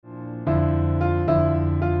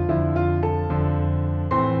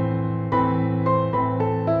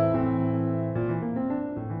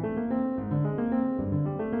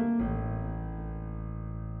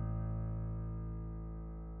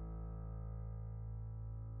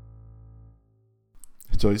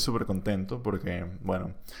Estoy súper contento porque,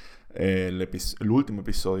 bueno, el último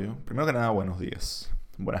episodio, primero que nada, buenos días,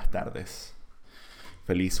 buenas tardes,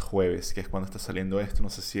 feliz jueves, que es cuando está saliendo esto.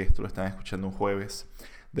 No sé si esto lo están escuchando un jueves.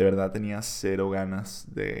 De verdad tenía cero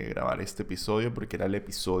ganas de grabar este episodio porque era el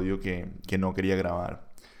episodio que no quería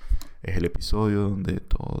grabar. Es el episodio donde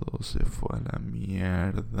todo se fue a la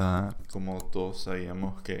mierda, como todos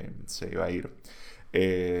sabíamos que se iba a ir.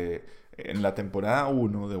 En la temporada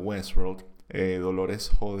 1 de Westworld, Dolores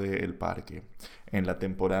jode el parque. En la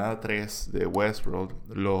temporada 3 de Westworld,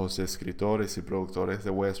 los escritores y productores de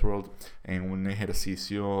Westworld, en un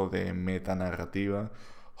ejercicio de metanarrativa,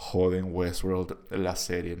 joden Westworld la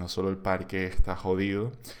serie. No solo el parque está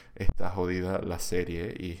jodido, está jodida la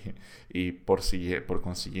serie y por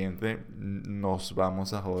consiguiente nos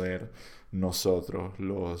vamos a joder nosotros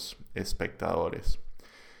los espectadores.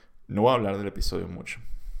 No voy a hablar del episodio mucho.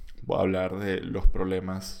 Voy a hablar de los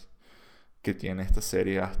problemas que tiene esta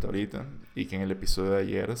serie hasta ahorita y que en el episodio de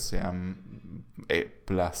ayer se han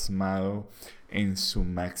plasmado en su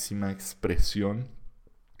máxima expresión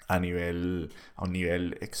a un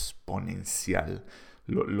nivel exponencial.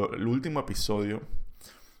 El último episodio,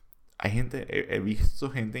 he visto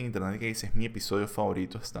gente en internet que dice es mi episodio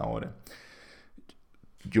favorito hasta ahora.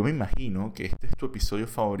 Yo me imagino que este es tu episodio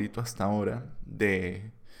favorito hasta ahora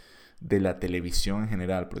de la televisión en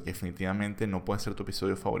general, porque definitivamente no puede ser tu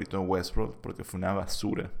episodio favorito de Westworld porque fue una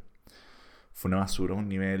basura. Fue una basura a un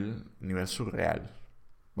nivel surreal.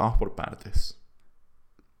 Vamos por partes.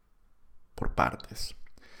 Por partes.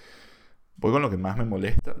 Voy con lo que más me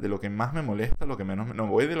molesta. De lo que más me molesta, lo que menos me... No,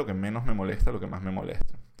 voy de lo que menos me molesta a lo que más me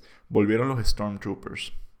molesta. Volvieron los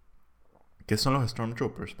Stormtroopers. ¿Qué son los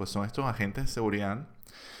Stormtroopers? Pues son estos agentes de seguridad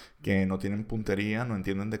que no tienen puntería, no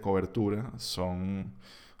entienden de cobertura,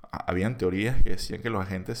 habían teorías que decían que los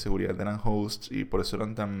agentes de seguridad eran hosts y por eso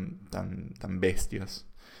eran tan bestias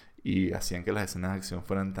y hacían que las escenas de acción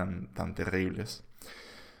fueran tan terribles.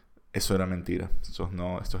 Eso era mentira.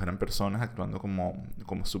 Estos eran personas actuando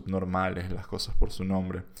como subnormales, las cosas por su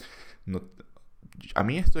nombre. No, a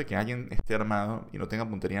mí esto de que alguien esté armado y no tenga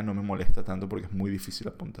puntería no me molesta tanto porque es muy difícil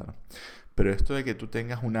apuntar. Pero esto de que tú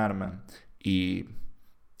tengas un arma y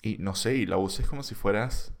no sé, y la uses como si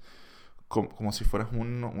fueras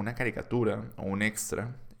una caricatura o un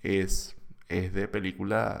extra, es de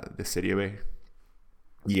película de serie B.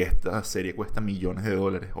 Y esta serie cuesta millones de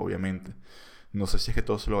dólares, obviamente. No sé si es que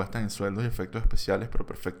todos se lo gastan en sueldos y efectos especiales, pero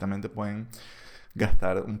perfectamente pueden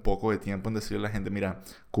gastar un poco de tiempo en decirle a la gente, mira,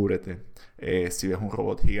 cúbrete. Si ves un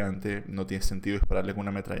robot gigante, no tiene sentido dispararle con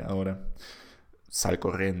una ametralladora. Sal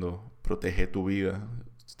corriendo, protege tu vida.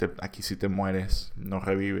 Aquí si te mueres, no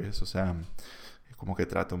revives. O sea, como que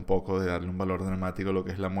trata un poco de darle un valor dramático a lo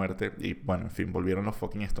que es la muerte. Y bueno, en fin, volvieron los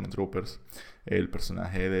fucking Stormtroopers. El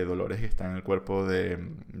personaje de Dolores que está en el cuerpo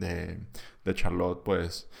de Charlotte,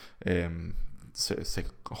 pues se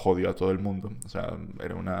jodió a todo el mundo. O sea,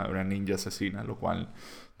 era una ninja asesina, lo cual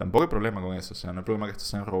tampoco hay problema con eso. O sea, no hay problema que estos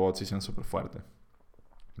sean robots y sean súper fuertes.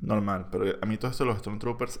 Normal, pero a mí todo esto de los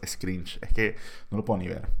Stormtroopers es cringe. Es que no lo puedo ni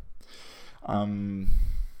ver.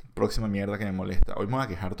 Próxima mierda que me molesta. Hoy me voy a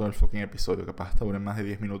quejar todo el fucking episodio. Capaz hasta dure más de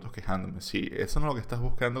 10 minutos quejándome. Si eso no es lo que estás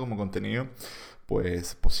buscando como contenido,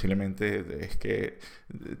 pues posiblemente es que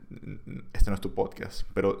este no es tu podcast.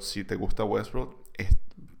 Pero si te gusta Westworld,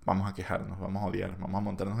 vamos a quejarnos, vamos a odiar, vamos a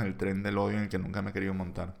montarnos en el tren del odio en el que nunca me he querido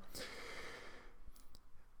montar.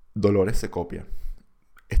 Dolores se copia.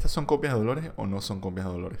 ¿Estas son copias de Dolores o no son copias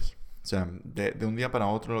de Dolores? O sea, de un día para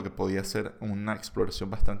otro lo que podía ser una exploración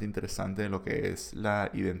bastante interesante de lo que es la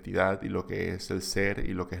identidad y lo que es el ser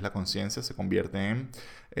y lo que es la conciencia se convierte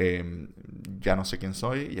en ya no sé quién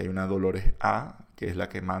soy y hay una Dolores A que es la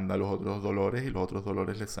que manda a los otros Dolores y los otros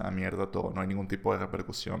Dolores les da mierda a todo. No hay ningún tipo de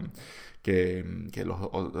repercusión que los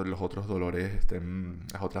otros Dolores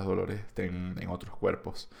las otras Dolores estén en otros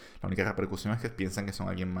cuerpos. La única repercusión es que piensan que son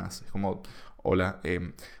alguien más. Es como, hola,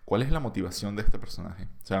 ¿cuál es la motivación de este personaje?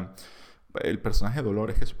 O sea, el personaje de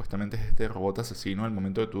Dolores, que supuestamente es este robot asesino, al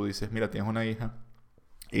momento que tú dices, mira, tienes una hija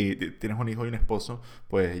y tienes un hijo y un esposo,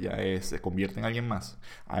 pues ya se convierte en alguien más.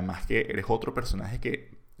 Además que eres otro personaje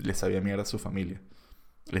que le sabía mierda a su familia.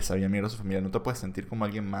 Le sabía mierda a su familia. No te puedes sentir como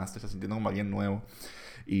alguien más, te estás sintiendo como alguien nuevo.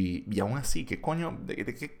 Y aún así, ¿qué coño, de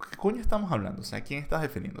qué coño estamos hablando? O sea, ¿quién estás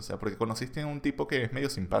defendiendo? O sea, porque conociste a un tipo que es medio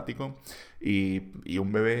simpático y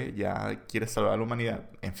un bebé ya quiere salvar a la humanidad.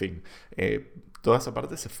 En fin, toda esa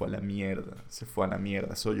parte se fue a la mierda. Se fue a la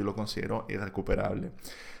mierda. Eso yo lo considero irrecuperable.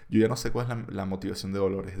 Yo ya no sé cuál es la motivación de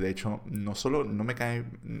Dolores. De hecho, no es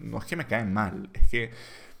que me caen mal, es que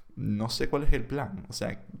no sé cuál es el plan. O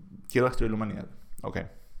sea, quiero destruir la humanidad. Ok,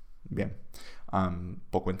 bien.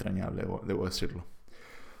 Poco entrañable, debo decirlo.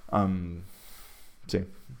 Am, sí,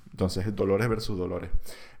 entonces Dolores versus Dolores.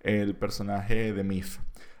 El personaje de Mif.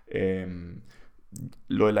 em,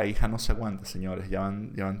 lo de la hija no se aguanta, señores. Ya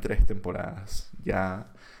van 3 temporadas.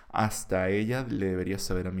 Ya hasta ella le debería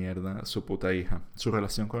saber a mierda su puta hija. Su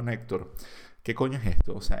relación con Héctor. ¿Qué coño es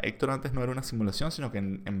esto? O sea, Héctor antes no era una simulación, sino que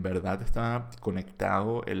en verdad estaba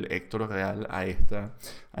conectado el Héctor real a esta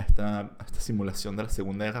simulación de la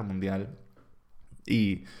Segunda Guerra Mundial.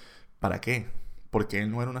 ¿Y para qué? Porque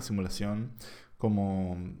él no era una simulación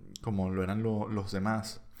como, como lo eran los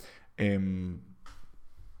demás. Em,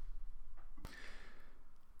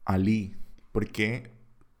 Ali, porque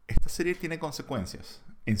esta serie tiene consecuencias.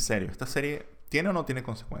 En serio, esta serie tiene o no tiene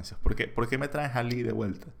consecuencias. ¿Por qué me traes a Ali de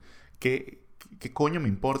vuelta? ¿Qué coño me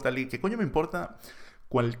importa Ali? ¿Qué coño me importa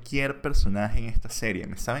cualquier personaje en esta serie?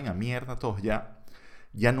 Me saben a mierda todos ya.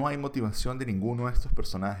 Ya no hay motivación de ninguno de estos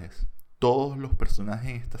personajes. Todos los personajes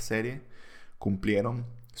en esta serie cumplieron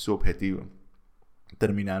su objetivo.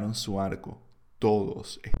 Terminaron su arco.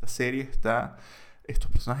 Todos.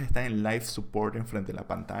 Estos personajes están en live support enfrente de la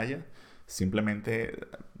pantalla, simplemente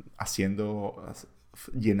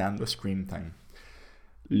llenando screen time.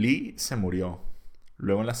 Lee se murió.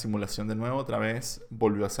 Luego en la simulación de nuevo, otra vez,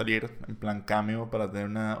 volvió a salir en plan cameo para tener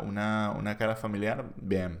una cara familiar.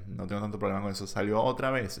 Bien, no tengo tanto problema con eso. Salió otra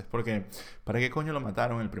vez. Es porque, ¿para qué coño lo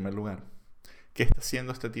mataron en el primer lugar? ¿Qué está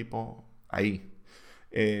haciendo este tipo ahí?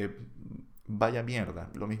 Eh, Vaya mierda.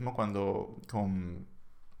 Lo mismo cuando con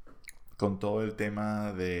todo el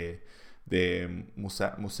tema de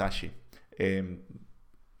Musashi. Eh,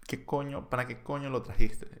 ¿Para qué coño lo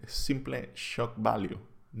trajiste? Es simple shock value.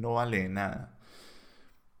 No vale nada.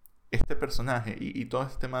 Este personaje y todo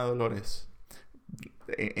este tema de Dolores,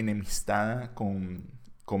 enemistada con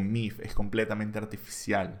Mif, es completamente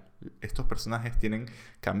artificial. Estos personajes tienen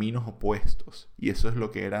caminos opuestos. Y eso es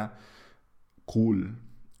lo que era cool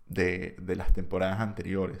de las temporadas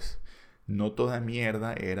anteriores. No toda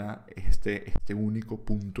mierda era este único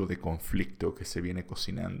punto de conflicto que se viene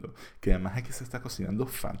cocinando. Que además es que se está cocinando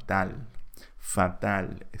fatal.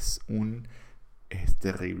 Fatal. Es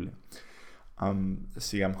terrible.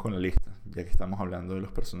 Sigamos con la lista, ya que estamos hablando de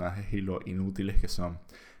los personajes y lo inútiles que son.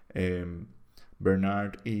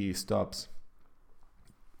 Bernard y Stubbs.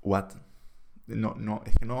 What? No,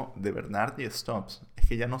 es que no, de Bernard y Stubbs, es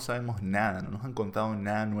que ya no sabemos nada, no nos han contado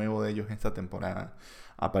nada nuevo de ellos en esta temporada.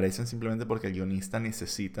 Aparecen simplemente porque el guionista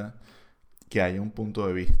necesita que haya un punto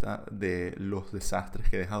de vista de los desastres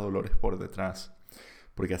que deja Dolores por detrás,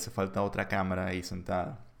 porque hace falta otra cámara ahí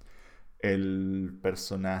sentada. El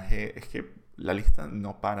personaje, es que la lista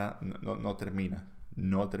no para, no termina.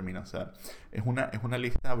 No termina, o sea, es una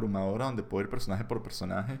lista abrumadora donde puedo ir personaje por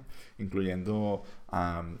personaje, incluyendo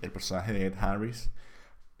el personaje de Ed Harris.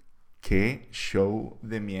 Qué show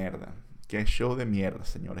de mierda, qué show de mierda,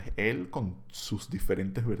 señores. Él con sus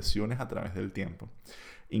diferentes versiones a través del tiempo,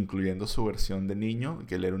 incluyendo su versión de niño,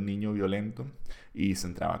 que él era un niño violento y se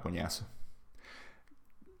entraba a coñazo.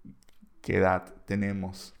 ¿Qué edad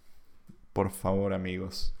tenemos? Por favor,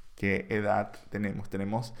 amigos, ¿qué edad tenemos?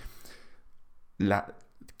 Tenemos la,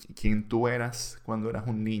 quien tú eras cuando eras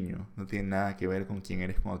un niño no tiene nada que ver con quién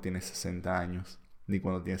eres cuando tienes 60 años, ni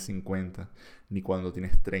cuando tienes 50, ni cuando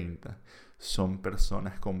tienes 30. Son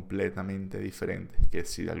personas completamente diferentes, que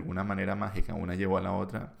si de alguna manera mágica una llevó a la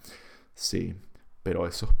otra, sí, pero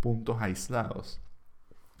esos puntos aislados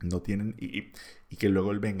no tienen, y que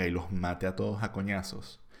luego él venga y los mate a todos a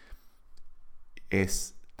coñazos,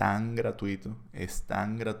 es tan gratuito,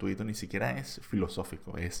 ni siquiera es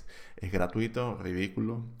filosófico, es gratuito,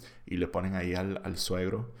 ridículo, y le ponen ahí al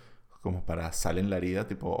suegro como para salen la herida,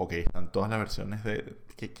 tipo, ok, están todas las versiones de...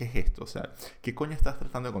 ¿Qué es esto? O sea, ¿qué coño estás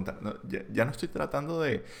tratando de contar? No, ya no estoy tratando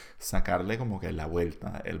de sacarle como que la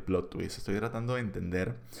vuelta, el plot twist, estoy tratando de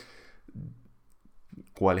entender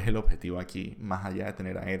cuál es el objetivo aquí, más allá de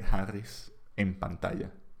tener a Ed Harris en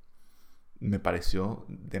pantalla. Me pareció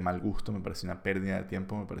de mal gusto, me pareció una pérdida de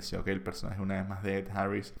tiempo, me pareció que el personaje una vez más de Ed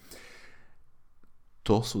Harris,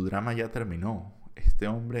 todo su drama ya terminó. Este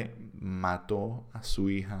hombre mató a su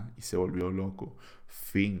hija y se volvió loco.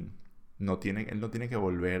 Fin. Él no tiene que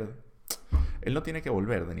volver. Él no tiene que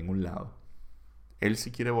volver de ningún lado. Él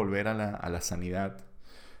si quiere volver a la sanidad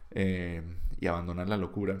y abandonar la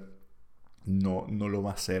locura, no lo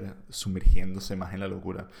va a hacer sumergiéndose más en la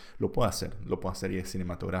locura. Lo puede hacer y es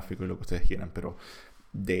cinematográfico y lo que ustedes quieran, pero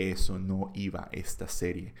de eso no iba esta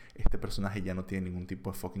serie. Este personaje ya no tiene ningún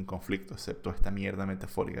tipo de fucking conflicto, excepto esta mierda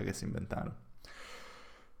metafórica que se inventaron.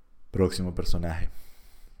 Próximo personaje,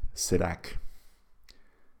 Serac.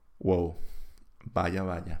 Wow,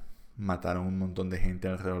 vaya. Mataron un montón de gente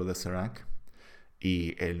alrededor de Serac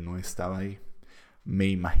y él no estaba ahí. Me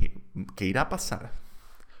imagino. ¿Qué irá a pasar?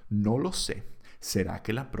 No lo sé. ¿Será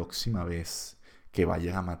que la próxima vez que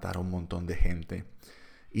vayan a matar a un montón de gente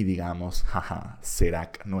y digamos, jaja,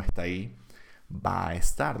 Serac no está ahí, va a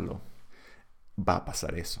estarlo? Va a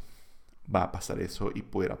pasar eso. Va a pasar eso y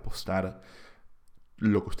poder apostar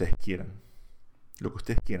lo que ustedes quieran. Lo que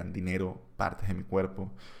ustedes quieran. Dinero, partes de mi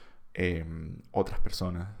cuerpo, otras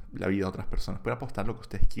personas, la vida de otras personas. Pueden apostar lo que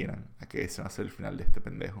ustedes quieran a que ese va a ser el final de este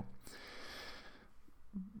pendejo.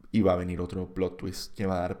 Y va a venir otro plot twist que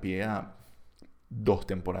va a dar pie a 2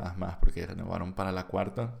 temporadas más, porque renovaron para la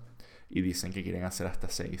cuarta y dicen que quieren hacer hasta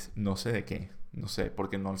 6. No sé de qué, no sé,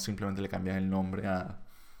 porque no simplemente le cambian el nombre a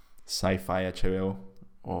Sci-Fi HBO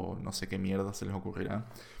o no sé qué mierda se les ocurrirá.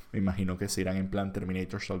 Me imagino que se irán en plan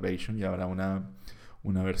Terminator Salvation y habrá una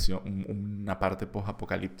versión, una parte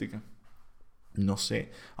post-apocalíptica. No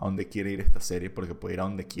sé a dónde quiere ir esta serie, porque puede ir a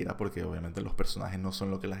donde quiera, porque obviamente los personajes no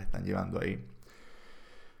son lo que las están llevando ahí.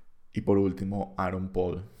 Y por último, Aaron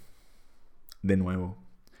Paul. De nuevo,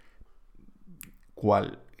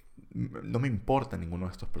 ¿cuál? No me importa ninguno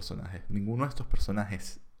de estos personajes. Ninguno de estos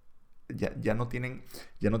personajes ya no tienen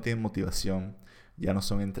motivación, ya no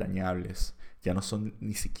son entrañables, ya no son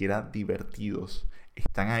ni siquiera divertidos.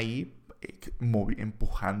 Están ahí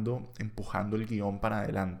empujando el guión para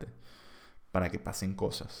adelante, para que pasen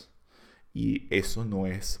cosas. Y eso no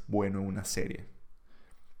es bueno en una serie.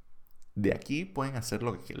 De aquí pueden hacer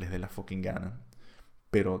lo que les dé la fucking gana.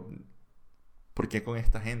 Pero, ¿por qué con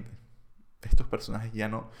esta gente? Estos personajes ya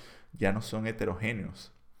no son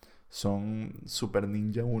heterogéneos. Son Super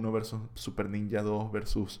Ninja 1 versus Super Ninja 2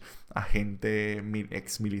 versus agente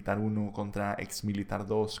ex militar 1 contra ex militar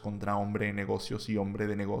 2 contra hombre de negocios y hombre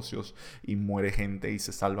de negocios, y muere gente y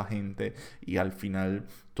se salva gente y al final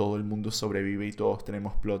todo el mundo sobrevive y todos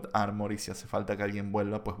tenemos plot armor, y si hace falta que alguien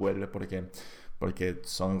vuelva, pues vuelve porque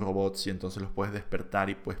son robots y entonces los puedes despertar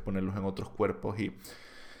y puedes ponerlos en otros cuerpos y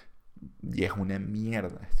es una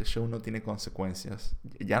mierda. Este show no tiene consecuencias.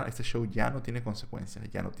 Este show ya no tiene consecuencias.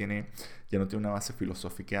 Ya no tiene una base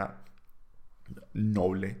filosófica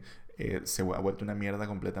noble. Se ha vuelto una mierda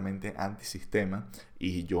completamente antisistema.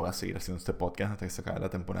 Y yo voy a seguir haciendo este podcast hasta que se acabe la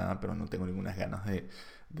temporada, pero no tengo ninguna ganas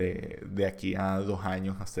de aquí a 2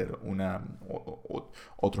 años hacer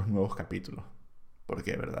otros nuevos capítulos.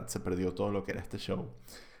 Porque de verdad se perdió todo lo que era este show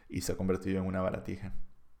y se ha convertido en una baratija.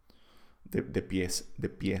 De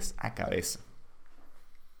pies a cabeza.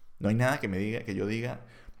 No hay nada que yo diga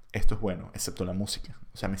esto es bueno, excepto la música.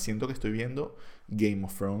 O sea, me siento que estoy viendo Game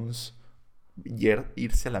of Thrones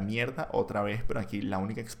irse a la mierda otra vez, pero aquí la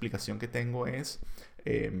única explicación que tengo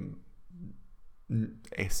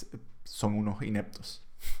son unos ineptos.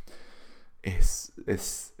 Es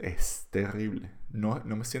terrible. No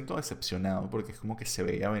me siento decepcionado porque es como que se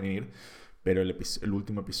veía venir, pero el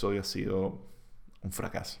último episodio ha sido un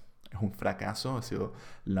fracaso. Es un fracaso, ha sido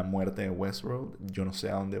la muerte de Westworld. Yo no sé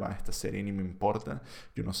a dónde va esta serie, ni me importa.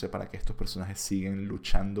 Yo no sé para qué estos personajes siguen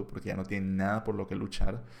luchando, porque ya no tienen nada por lo que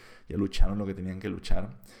luchar. Ya lucharon lo que tenían que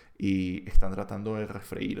luchar y están tratando de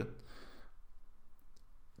refreír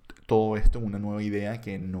todo esto en una nueva idea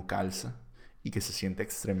que no calza y que se siente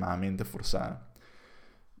extremadamente forzada.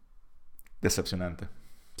 Decepcionante.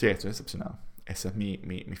 Sí, estoy decepcionado. Ese es mi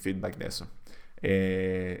feedback de eso.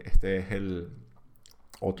 Este es el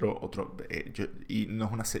y no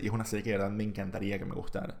es una serie, es una serie que de verdad me encantaría que me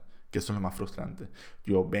gustara, que eso es lo más frustrante.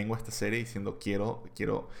 Yo vengo a esta serie diciendo quiero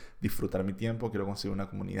disfrutar mi tiempo, quiero conseguir una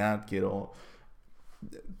comunidad, quiero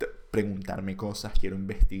preguntarme cosas, quiero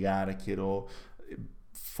investigar, quiero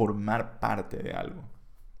formar parte de algo,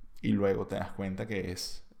 y luego te das cuenta que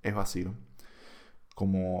es vacío,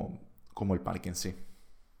 como el parque en sí.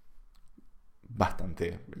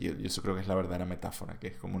 Bastante. Y eso creo que es la verdadera metáfora, que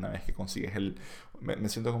es como una vez que consigues me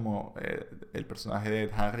siento como el personaje de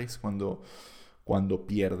Ed Harris cuando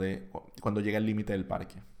llega al límite del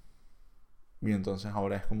parque. Y entonces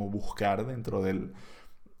ahora es como buscar dentro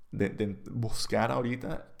buscar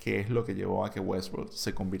ahorita qué es lo que llevó a que Westworld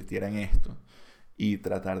se convirtiera en esto, y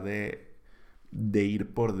tratar de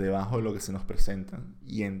ir por debajo de lo que se nos presenta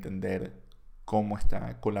y entender cómo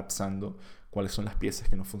está colapsando, cuáles son las piezas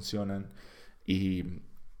que no funcionan. Y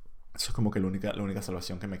eso es como que la única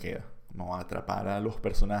salvación que me queda. No atrapar a los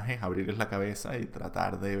personajes, abrirles la cabeza y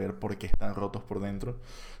tratar de ver por qué están rotos por dentro.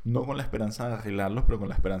 No con la esperanza de arreglarlos, pero con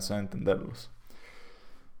la esperanza de entenderlos.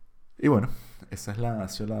 Y bueno, esos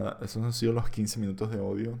han sido los 15 minutos de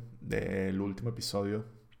odio del último episodio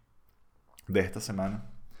de esta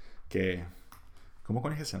semana. ¿Cómo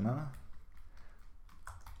conoces que se llamaba?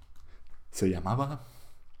 Se llamaba...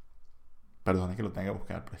 Perdona que lo tenga que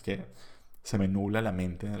buscar, pero es que se me nubla la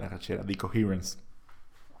mente de la rachera. The Coherence.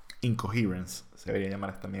 Incoherence se debería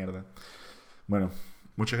llamar esta mierda. Bueno,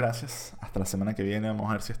 muchas gracias. Hasta la semana que viene. Vamos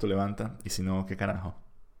a ver si esto levanta. Y si no, qué carajo.